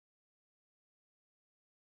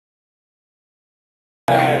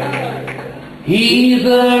He's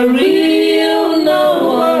a real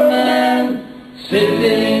Noah man,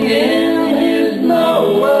 sitting in his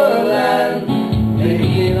Noah land,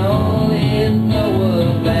 taking all his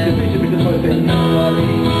Noah land, but nobody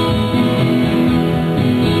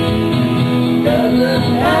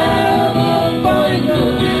doesn't have a point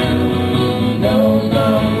of view, knows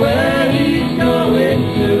not where he's going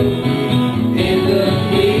to.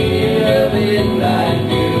 Isn't he a bit like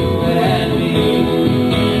you and me?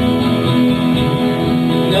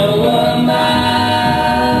 Noah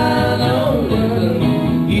man, oh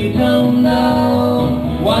listen, you don't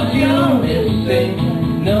know what you're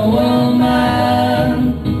missing. Noah man,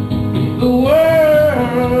 the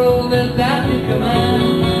world is at your command.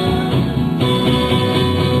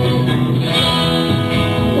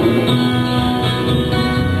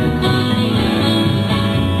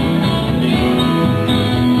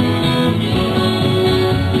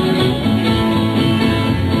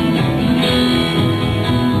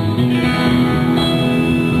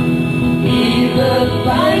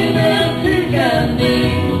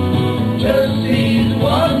 Just sees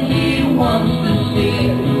what he wants to see.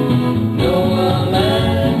 Noah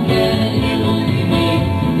man, can you see me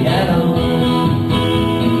at all?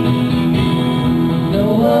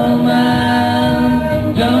 Noah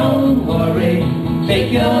man, don't worry,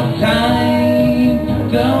 take your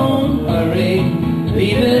time, don't hurry,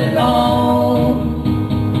 leave it all.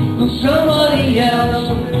 Somebody else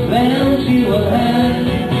lends you a hand.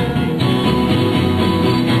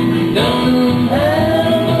 Doesn't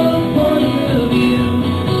have a point of view,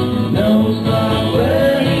 knows not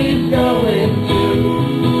where he's going to.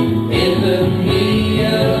 Isn't he a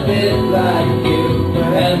bit like you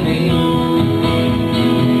and me?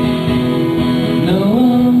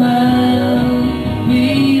 Noah man,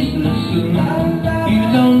 please listen, you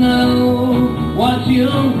don't know what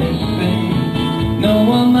you're missing.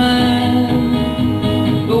 Noah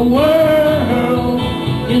man, the world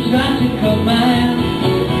is at your command.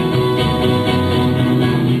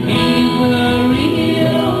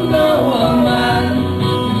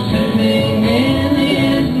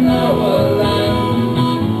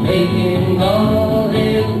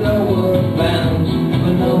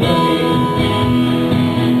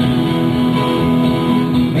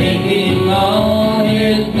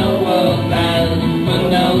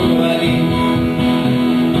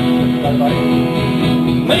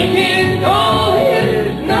 Making